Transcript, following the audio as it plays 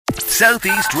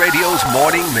Southeast Radio's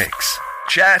morning mix.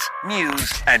 Chat,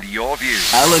 news and your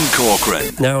views. Alan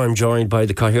Corcoran. Now I'm joined by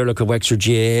the Cathaoirleach of Wexford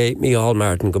GAA, Micheal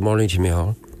Martin. Good morning to you,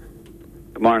 Micheal.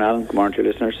 Good morning, Alan. Good morning to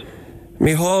your listeners.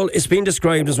 Micheal, it's been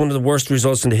described as one of the worst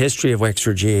results in the history of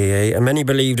Wexford GAA, and many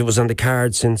believed it was on the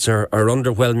cards since our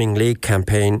underwhelming league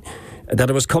campaign, that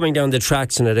it was coming down the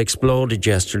tracks and it exploded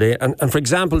yesterday. And for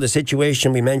example, the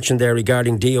situation we mentioned there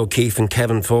regarding Dee O'Keefe and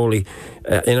Kevin Foley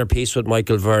in our piece with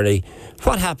Michael Verney.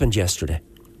 What happened yesterday?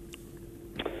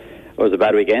 It was a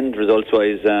bad weekend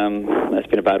results-wise. It's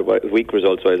been a bad week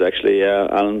results-wise, actually.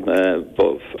 Alan,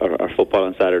 both our football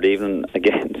on Saturday evening,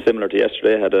 again, similar to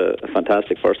yesterday, had a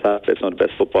fantastic first half. It's one of the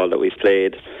best football that we've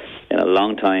played in a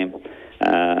long time,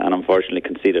 and unfortunately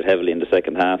conceded heavily in the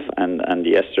second half. And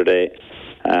yesterday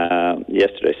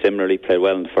similarly played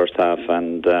well in the first half,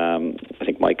 and I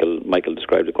think Michael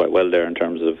described it quite well there in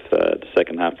terms of the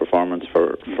second half performance.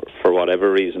 For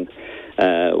whatever reason,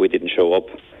 we didn't show up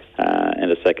in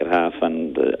the second half,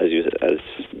 and as you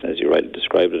rightly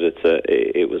described it,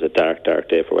 it was a dark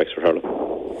day for Wexford hurling.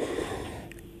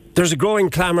 There's a growing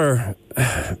clamour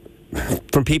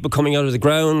from people coming out of the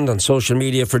ground on social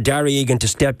media for Darragh Egan to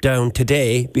step down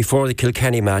today before the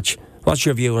Kilkenny match. What's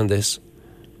your view on this?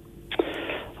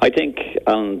 I think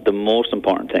the most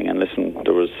important thing, and listen,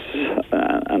 there was,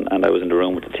 and I was in the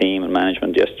room with the team and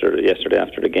management yesterday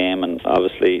after the game, and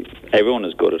obviously everyone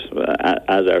is good at it,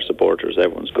 as our supporters,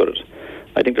 everyone's good at it.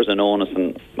 I think there's an onus,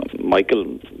 and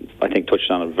Michael, I think,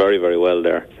 touched on it very, very well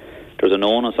there. There's an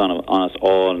onus on us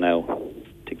all now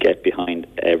to get behind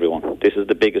everyone. This is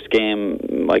the biggest game,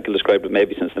 Michael described it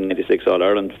maybe since the 96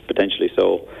 All-Ireland, potentially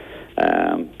so.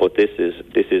 But this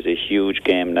is a huge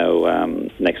game now.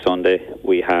 Next Sunday,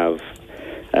 we have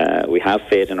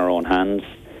faith in our own hands.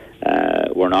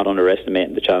 We're not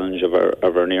underestimating the challenge of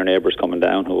our near neighbours coming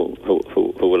down, who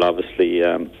will obviously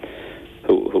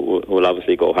who will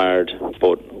obviously go hard.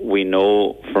 But we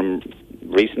know from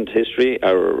recent history,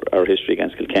 our history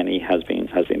against Kilkenny has been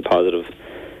positive.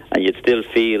 And you'd still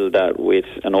feel that with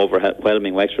an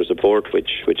overwhelming Wexford support,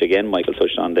 which again Michael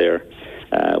touched on there,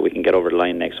 we can get over the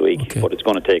line next week. Okay. But it's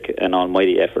going to take an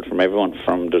almighty effort from everyone.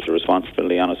 There's a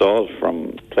responsibility on us all,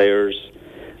 from players,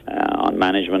 on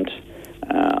management,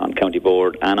 on county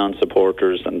board, and on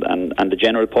supporters, and the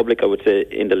general public, I would say,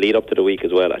 in the lead up to the week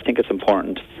as well. I think it's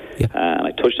important. Yeah. And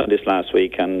I touched on this last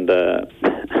week, and I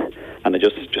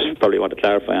just probably want to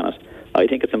clarify on it. I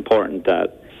think it's important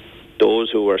that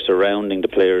those who are surrounding the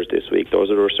players this week, those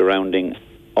who are surrounding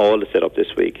all the setup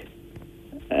this week,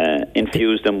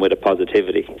 infuse them with a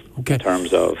positivity in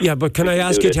terms of... Yeah, but can I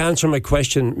ask you to answer my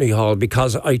question, Micheal,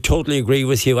 because I totally agree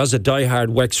with you as a diehard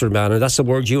Wexford man, and that's a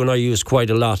word you and I use quite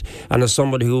a lot, and as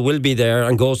somebody who will be there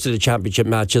and goes to the championship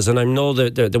matches, and I know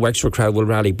the Wexford crowd will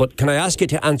rally, but can I ask you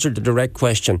to answer the direct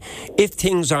question? If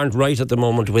things aren't right at the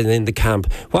moment within the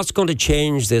camp, what's going to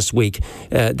change this week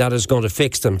that is going to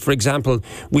fix them? For example,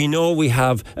 we know we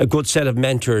have a good set of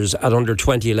mentors at under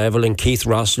 20 level in Keith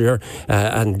Rossler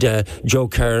and Joe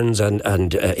Kearns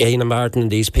and Aina Martin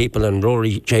and these people and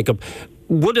Rory Jacob.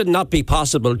 Would it not be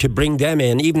possible to bring them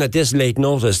in even at this late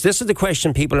notice? This is the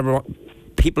question people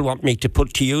want me to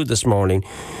put to you this morning,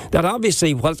 that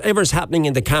obviously whatever's happening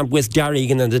in the camp with Darragh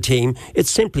Egan and the team, it's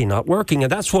simply not working,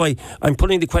 and that's why I'm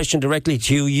putting the question directly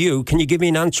to you. Can you give me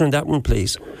an answer on that one,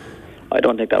 please? I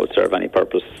don't think that would serve any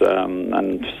purpose,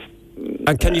 and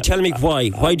can you tell me why?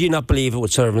 Why do you not believe it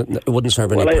wouldn't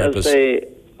serve any purpose? I'll say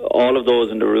all of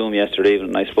those in the room yesterday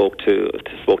evening, I spoke to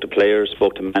players,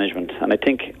 spoke to management, and I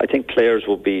think players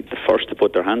will be the first to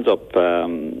put their hands up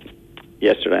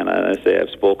yesterday. And I say I've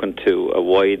spoken to a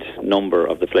wide number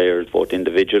of the players, both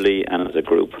individually and as a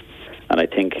group, and I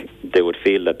think they would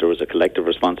feel that there was a collective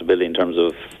responsibility in terms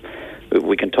of,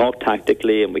 we can talk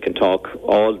tactically and we can talk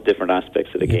all different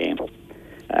aspects of the game,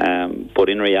 but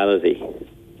in reality,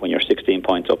 when you're 16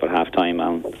 points up at half time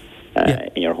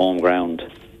in your home ground,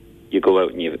 you go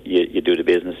out and you do the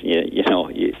business.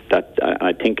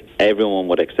 I think everyone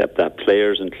would accept that.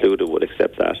 Players included would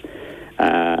accept that.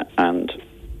 And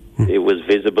it was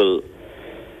visible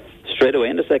straight away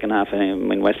in the second half. I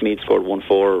mean, Westmeath scored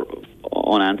 1-4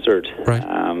 unanswered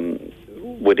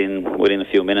within a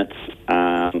few minutes.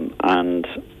 And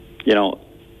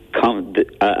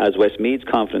as Westmeath's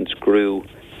confidence grew.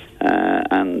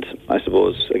 And I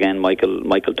suppose, again,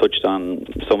 Michael touched on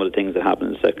some of the things that happened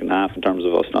in the second half in terms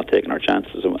of us not taking our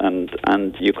chances,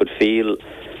 and you could feel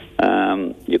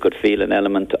You could feel an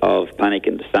element of panic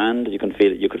in the stand. You could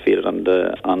feel it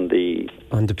on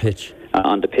the pitch.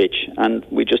 On the pitch, and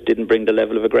we just didn't bring the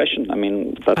level of aggression. I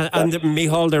mean,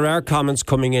 Micheal, there are comments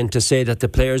coming in to say that the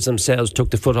players themselves took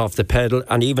the foot off the pedal,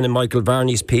 and even in Michael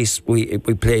Varney's piece, we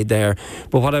played there.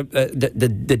 But what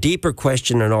the deeper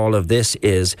question in all of this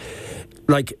is,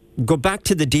 like, go back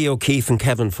to the D. O'Keefe and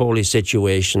Kevin Foley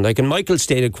situation. Like, and Michael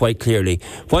stated quite clearly,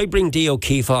 why bring D.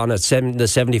 O'Keefe on at the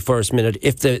 71st minute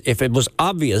if it was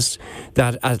obvious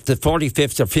that at the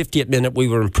 45th or 50th minute we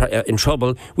were in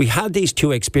trouble? We had these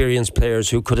two experienced players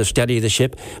who could have steadied the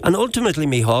ship, and ultimately,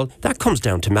 Micheal, that comes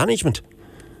down to management.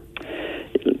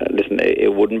 Listen,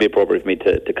 it wouldn't be appropriate for me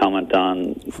to comment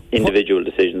on individual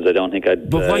decisions. I don't think I'd...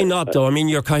 But why not, though? I mean,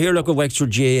 you're here, look at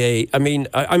Wexford GAA. I mean,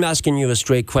 I'm asking you a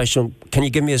straight question. Can you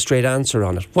give me a straight answer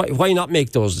on it? Why not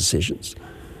make those decisions?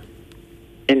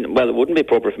 Well, it wouldn't be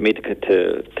appropriate for me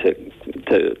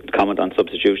to comment on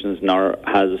substitutions, nor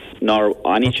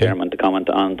any chairman to comment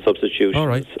on substitutions. All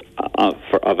right.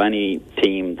 Of any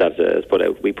team that is put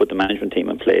out. We put the management team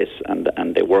in place,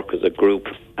 and they work as a group,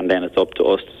 and then it's up to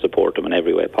us to support them in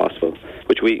every way possible,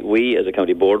 which we as a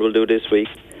county board will do this week.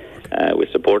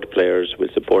 We'll support the players,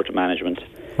 we'll support the management.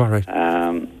 All right.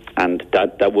 And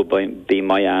that would be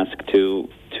my ask to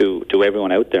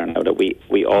everyone out there now, that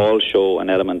we all show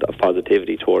an element of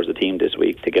positivity towards the team this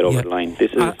week to get over the line.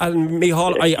 This is and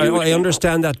Micheal, I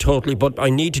understand that totally, but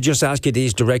I need to just ask you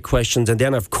these direct questions, and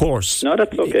then of course, no,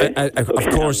 that's okay. Of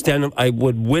course, then I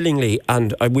would willingly,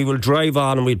 and we will drive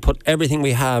on, and we'll put everything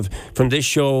we have from this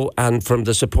show and from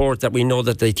the support that we know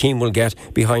that the team will get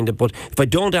behind it. But if I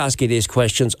don't ask you these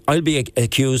questions, I'll be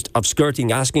accused of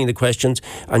skirting asking the questions,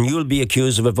 and you'll be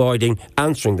accused of avoiding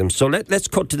answering them. So let's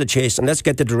cut to the chase and let's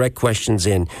get the direct questions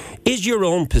in. Is your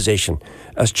own position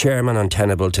as chairman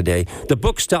untenable today? The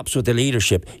book stops with the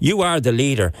leadership. You are the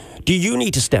leader. Do you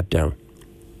need to step down?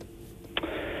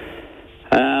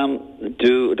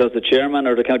 Does the chairman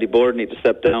or the county board need to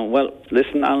step down? Well,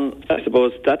 listen, I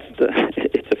suppose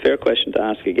it's a fair question to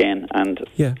ask again. And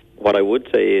what I would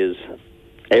say is,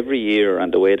 every year,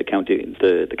 and the way the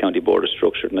county board is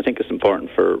structured, and I think it's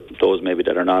important for those maybe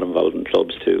that are not involved in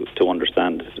clubs to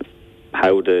understand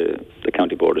how the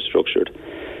county board is structured.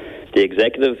 The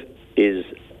executive is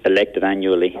elected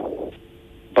annually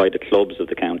by the clubs of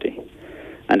the county,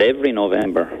 and every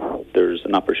November there's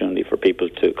an opportunity for people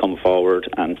to come forward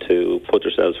and to put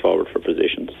themselves forward for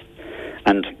positions.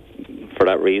 And for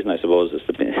that reason, I suppose, it's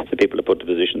the people that put the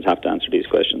positions have to answer these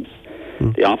questions.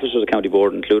 The officers of the county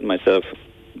board, including myself,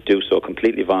 do so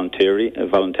completely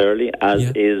voluntarily, as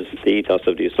is the ethos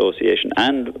of the association,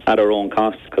 and at our own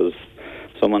cost, because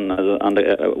someone on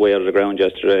the way out of the ground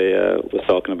yesterday was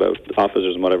talking about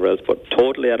officers and whatever else, but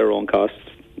totally at our own cost,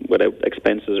 without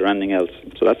expenses or anything else.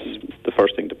 So that's the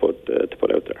first thing to put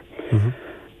out there. Mm-hmm.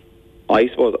 I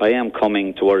suppose I am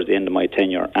coming towards the end of my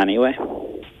tenure anyway,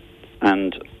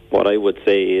 and what I would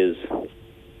say is,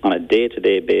 on a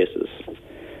day-to-day basis,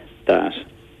 that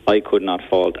I could not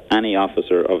fault any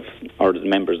officer or the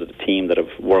members of the team that have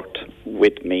worked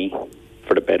with me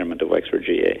for the betterment of Wexford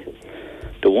GAA.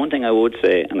 The one thing I would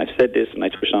say, and I've said this and I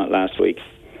touched on it last week,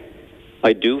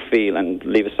 I do feel, and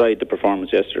leave aside the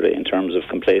performance yesterday in terms of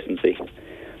complacency,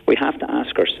 we have to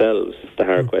ask ourselves the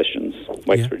hard questions.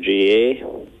 Wexford GAA,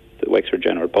 the Wexford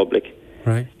general public.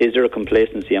 Right. Is there a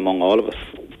complacency among all of us?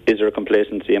 Is there a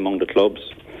complacency among the clubs?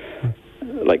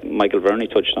 Like Michael Verney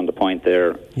touched on the point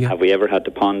there, have we ever had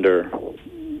to ponder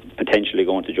potentially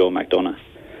going to Joe McDonough?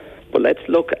 But let's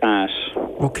look at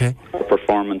our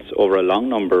performance over a long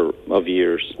number of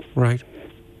years, right,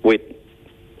 with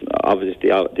obviously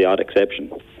the odd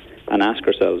exception, and ask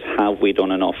ourselves, have we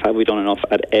done enough? Have we done enough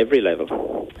at every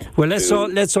level? Well,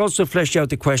 let's also flesh out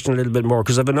the question a little bit more,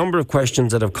 because I have a number of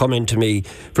questions that have come in to me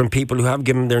from people who have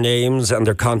given their names and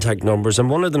their contact numbers, and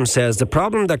one of them says the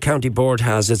problem that County Board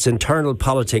has, it's internal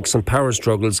politics and power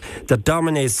struggles that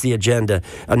dominates the agenda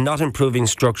and not improving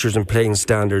structures and playing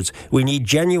standards. We need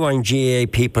genuine GAA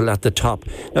people at the top.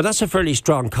 Now, that's a fairly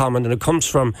strong comment, and it comes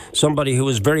from somebody who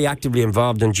is very actively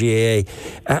involved in GAA.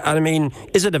 And I mean,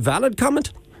 is it a valid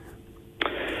comment?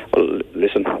 Well,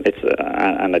 listen, it's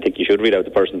and I think you should read out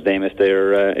the person's name if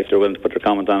they're willing to put their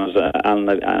comment on it, and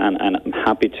I'm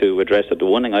happy to address it. The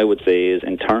one thing I would say is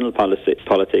internal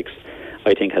politics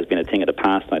I think has been a thing of the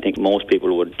past. And I think most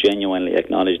people would genuinely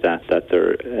acknowledge that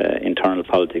their internal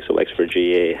politics of Wexford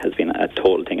GAA has been a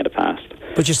total thing of the past.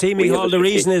 But you see, Micheal, the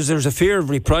reason is there's a fear of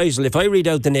reprisal. If I read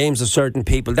out the names of certain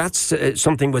people, that's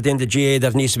something within the GAA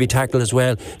that needs to be tackled as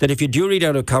well. That if you do read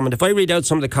out a comment, if I read out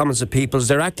some of the comments of people,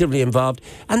 they're actively involved,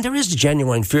 and there is a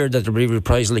genuine fear that there will be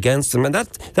reprisal against them, and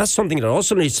that's something that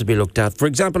also needs to be looked at. For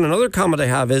example, another comment I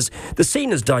have is the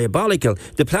scene is diabolical.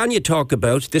 The plan you talk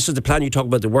about, this is the plan you talk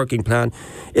about, the working plan,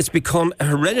 it's become a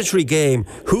hereditary game,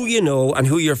 who you know and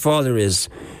who your father is.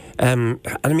 And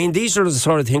I mean, these are the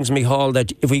sort of things, Micheal,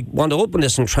 that if we want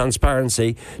openness and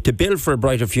transparency to build for a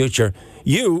brighter future,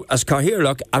 you, as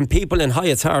Cathaoirleach and people in high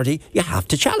authority, you have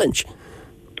to challenge.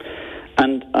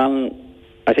 And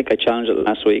I think I challenged it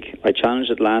last week. I challenged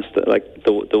it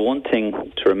the one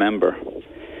thing to remember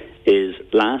is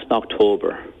last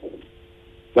October,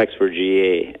 Wexford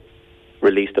GAA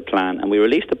released a plan, and we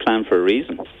released a plan for a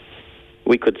reason.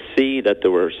 We could see that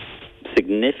there were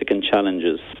significant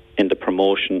challenges in the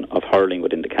promotion of hurling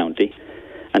within the county.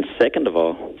 And second of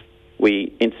all,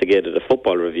 we instigated a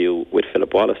football review with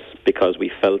Philip Wallace because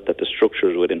we felt that the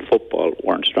structures within football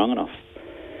weren't strong enough.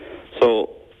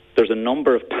 So there's a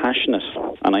number of passionate,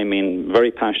 and I mean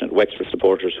very passionate, Wexford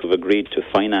supporters who've agreed to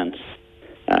finance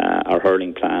our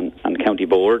hurling plan, and County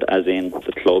Board, as in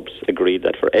the clubs, agreed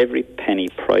that for every penny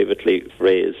privately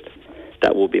raised,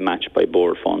 that will be matched by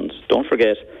board funds. Don't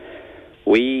forget,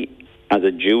 we, as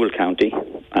a dual county,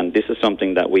 and this is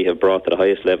something that we have brought to the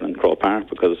highest level in Croke Park,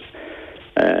 because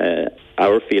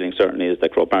our feeling certainly is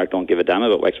that Croke Park don't give a damn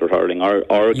about Wexford hurling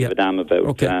or give a damn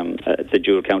about the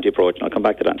dual county approach, and I'll come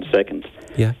back to that in a second.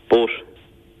 Yeah. But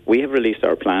we have released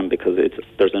our plan because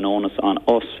there's an onus on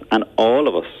us and all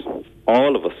of us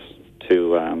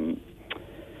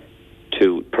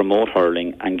to promote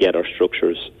hurling and get our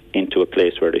structures into a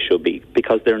place where they should be,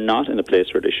 because they're not in a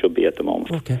place where they should be at the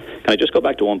moment. Okay. Can I just go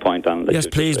back to one point, Alan? Yes,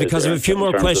 please, because I have a few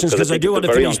more questions, because I do want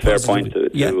to finish. There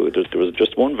was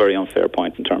just one very unfair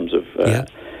point in terms of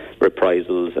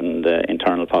reprisals and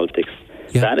internal politics.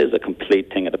 Yeah. That is a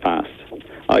complete thing of the past.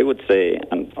 I would say,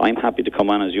 and I'm happy to come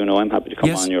on, as you know, I'm happy to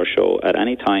come on your show at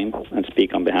any time and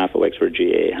speak on behalf of Wexford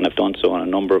GAA, and have done so on a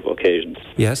number of occasions.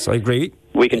 Yes, I agree.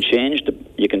 You can change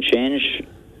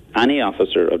any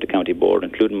officer of the county board,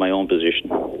 including my own position.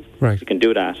 Right. You can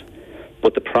do that.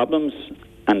 But the problems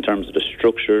in terms of the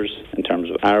structures, in terms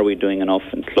of are we doing enough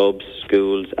in clubs,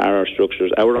 schools, are our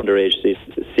structures, our underage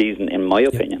season, in my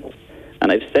opinion,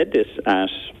 and I've said this at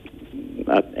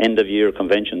end-of-year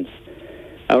conventions,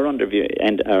 our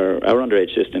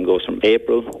underage system goes from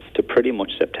April to pretty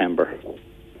much September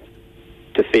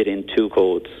to fit in two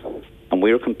codes. And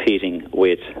we're competing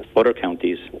with other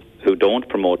counties who don't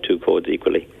promote two codes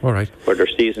equally. All right. Where their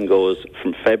season goes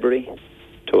from February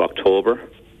to October.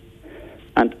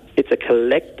 And it's a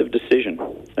collective decision,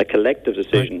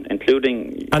 right,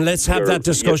 including... And let's have that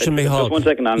discussion, Micheal. Just 1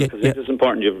 second, Alan, because this is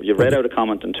important. You've read out a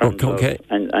comment in terms of...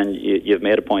 And you've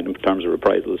made a point in terms of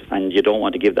reprisals, and you don't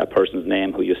want to give that person's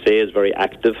name, who you say is very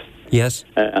active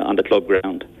on the club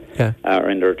ground or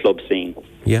in their club scene.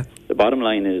 Yeah. The bottom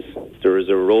line is there is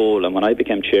a role, and when I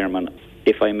became chairman,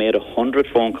 if I made 100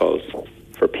 phone calls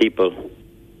for people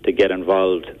to get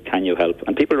involved, can you help?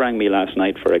 And people rang me last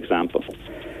night, for example.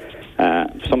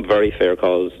 Some very fair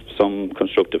calls, some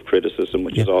constructive criticism,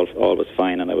 which is always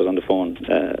fine, and I was on the phone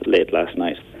late last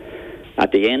night.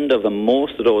 At the end of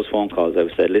most of those phone calls, I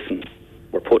would say, listen,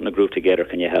 we're putting a group together,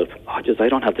 can you help? I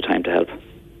don't have the time to help.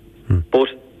 But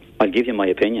I'll give you my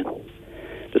opinion.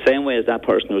 The same way as that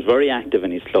person who's very active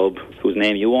in his club, whose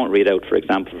name you won't read out, for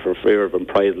example, for fear of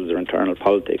reprisals or internal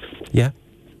politics. Yeah.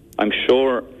 I'm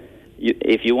sure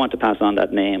if you want to pass on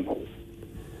that name,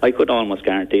 I could almost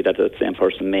guarantee that the same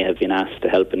person may have been asked to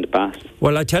help in the past.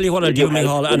 Well, I tell you what I do,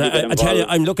 Micheal, and I tell you,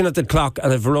 I'm looking at the clock,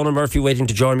 and I've Verona Murphy waiting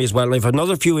to join me as well, and I've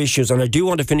another few issues, and I do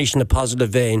want to finish in a positive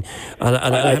vein. And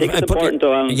I think it's important,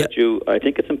 though, Alan, I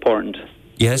think it's important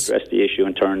to address the issue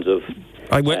in terms of...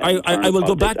 I will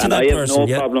go back to that person.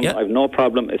 I have no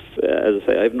problem if, as I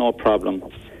say, I have no problem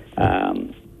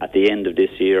at the end of this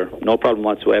year. No problem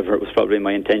whatsoever. It was probably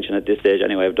my intention at this stage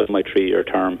anyway. I've done my 3-year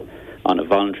term on a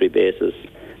voluntary basis,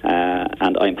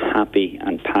 and I'm happy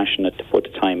and passionate to put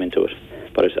the time into it.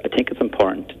 But I think it's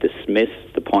important to dismiss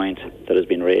the point that has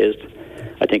been raised.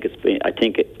 I think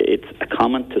it's a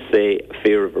comment to say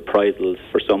fear of reprisals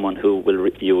for someone who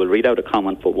you will read out a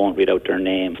comment but won't read out their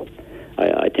name.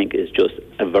 I think is just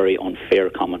a very unfair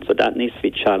comment. So that needs to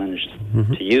be challenged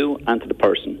to you and to the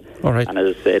person. All right. And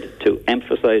as I said, to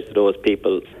emphasise to those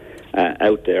people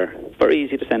out there, very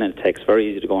easy to send in a text,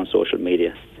 very easy to go on social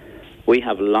media. we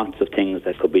have lots of things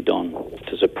that could be done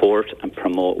to support and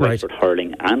promote Wexford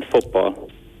hurling and football,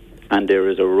 and there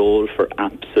is a role for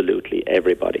absolutely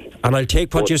everybody. And I'll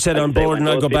take what you said on board, and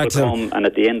I'll go back to them. And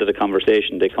at the end of the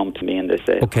conversation, they come to me and they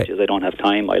say, I don't have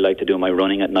time, I like to do my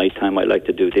running at night time, I like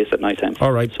to do this at night time.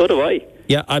 All right. So do I.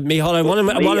 Yeah, Micheal, I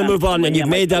want to move on, and you've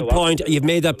made that point. You've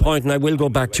made that point, and I will go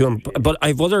back to him. But I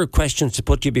have other questions to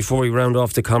put to you before we round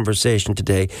off the conversation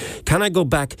today. Can I go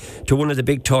back to one of the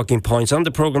big talking points on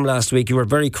the programme last week? You were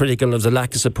very critical of the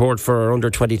lack of support for our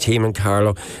under-20 team in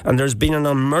Carlow, and there's been an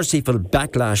unmerciful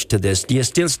backlash to this. Do you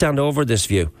still stand over this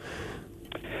view?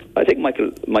 I think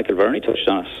Michael Verney touched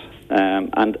on it,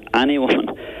 and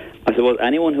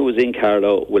anyone who was in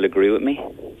Carlow will agree with me,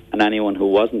 and anyone who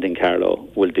wasn't in Carlow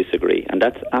will disagree, and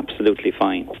that's absolutely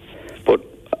fine. But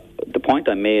the point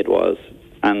I made was,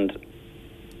 and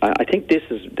I think this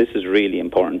is really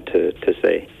important to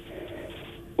say.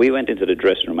 We went into the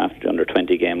dressing room after the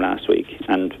under-20 game last week,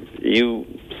 and you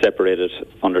separated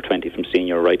under-20 from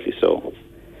senior, rightly so.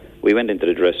 We went into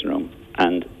the dressing room,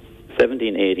 and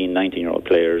 17, 18, 19-year-old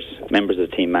players, members of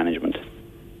the team management,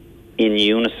 in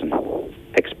unison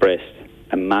expressed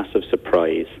a massive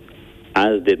surprise,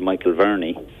 as did Michael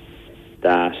Verney,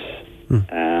 that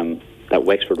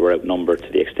Wexford were outnumbered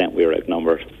to the extent we were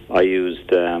outnumbered. I used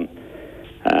 4-1,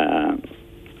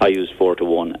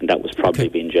 and that was probably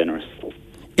being generous.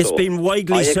 It's been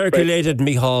widely circulated,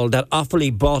 Micheal, that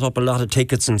Offaly bought up a lot of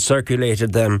tickets and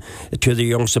circulated them to the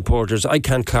young supporters. I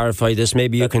can't clarify this.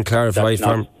 Maybe you can clarify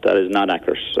from... That is not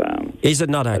accurate. Is it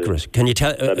not accurate? Can you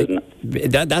tell...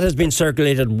 That has been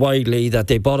circulated widely, that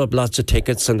they bought up lots of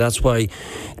tickets, and that's why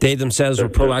they themselves were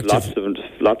proactive.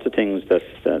 Lots of things that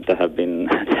have been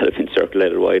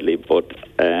circulated widely, but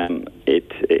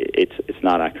it's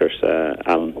not accurate,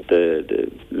 Alan.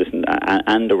 Listen,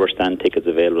 and there were stand tickets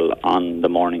available on the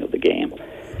morning of the game.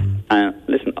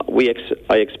 Listen,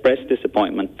 I expressed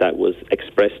disappointment that was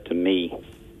expressed to me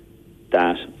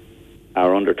that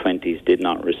our under-20s did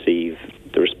not receive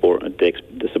the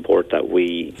support that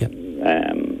we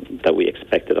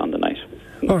expected on the night.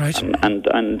 All right.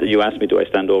 And you asked me, do I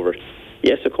stand over?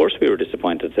 Yes, of course we were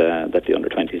disappointed that the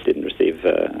under-20s didn't receive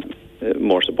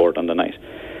more support on the night.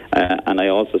 And I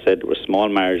also said there were small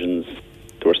margins.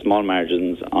 There were small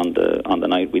margins on the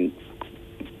night. We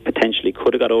potentially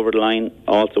could have got over the line.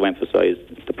 Also emphasised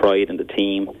the pride in the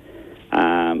team.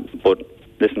 But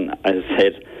listen, as I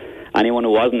said, anyone who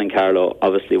wasn't in Carlow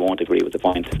obviously won't agree with the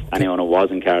point. Anyone who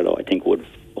was in Carlow, I think, would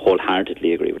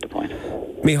wholeheartedly agree with the point.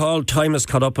 Micheal, time has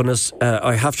caught up on us.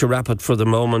 I have to wrap it for the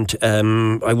moment.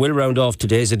 I will round off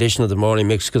today's edition of the Morning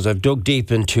Mix because I've dug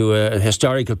deep into a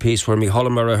historical piece where Micheal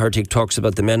O'Mara-Hurtig talks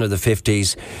about the men of the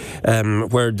 50s,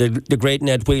 where the great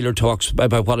Ned Wheeler talks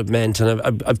about what it meant, and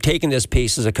I've taken this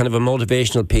piece as a kind of a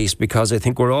motivational piece because I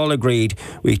think we're all agreed.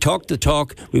 We talk the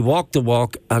talk, we walk the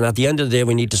walk, and at the end of the day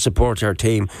we need to support our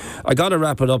team. I got to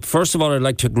wrap it up. First of all, I'd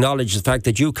like to acknowledge the fact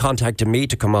that you contacted me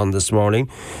to come on this morning.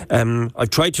 I've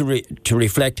tried to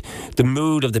reflect the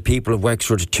mood of the people of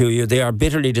Wexford to you. They are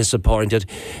bitterly disappointed.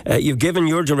 You've given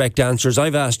your direct answers.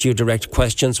 I've asked you direct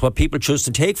questions. What people choose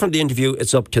to take from the interview,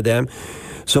 it's up to them.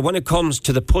 So when it comes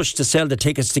to the push to sell the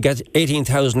tickets to get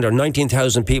 18,000 or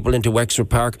 19,000 people into Wexford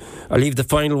Park, I'll leave the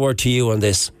final word to you on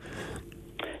this.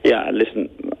 Yeah, listen,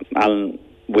 Alan,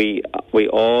 we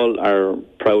all are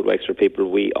proud Wexford people.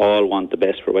 We all want the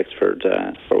best for Wexford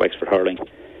hurling.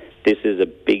 This is a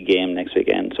big game next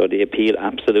weekend, so the appeal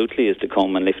absolutely is to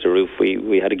come and lift the roof.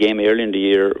 We had a game earlier in the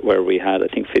year where we had, I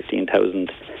think,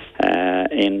 15,000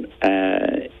 in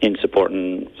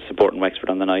supporting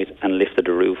Wexford on the night and lifted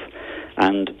the roof.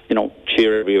 And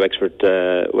cheer every Wexford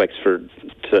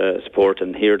support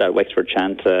and hear that Wexford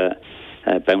chant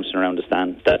bouncing around the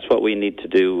stand. That's what we need to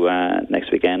do next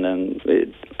weekend, and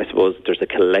I suppose there's a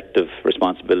collective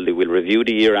responsibility. We'll review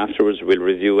the year afterwards. We'll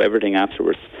review everything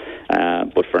afterwards.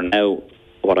 But for now,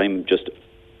 what I'm just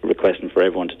requesting for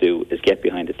everyone to do is get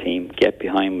behind the team, get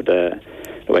behind the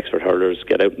Wexford hurlers,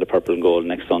 get out in the purple and gold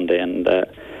next Sunday, and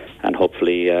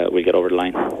hopefully we'll get over the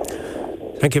line.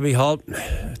 Thank you, Micheal.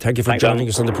 Thank you for joining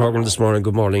us on the programme this morning.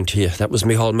 Good morning to you. That was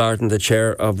Micheal Martin, the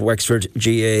chair of Wexford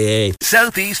GAA.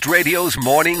 South East Radio's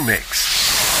Morning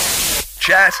Mix.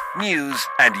 Chat, news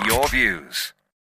and your views.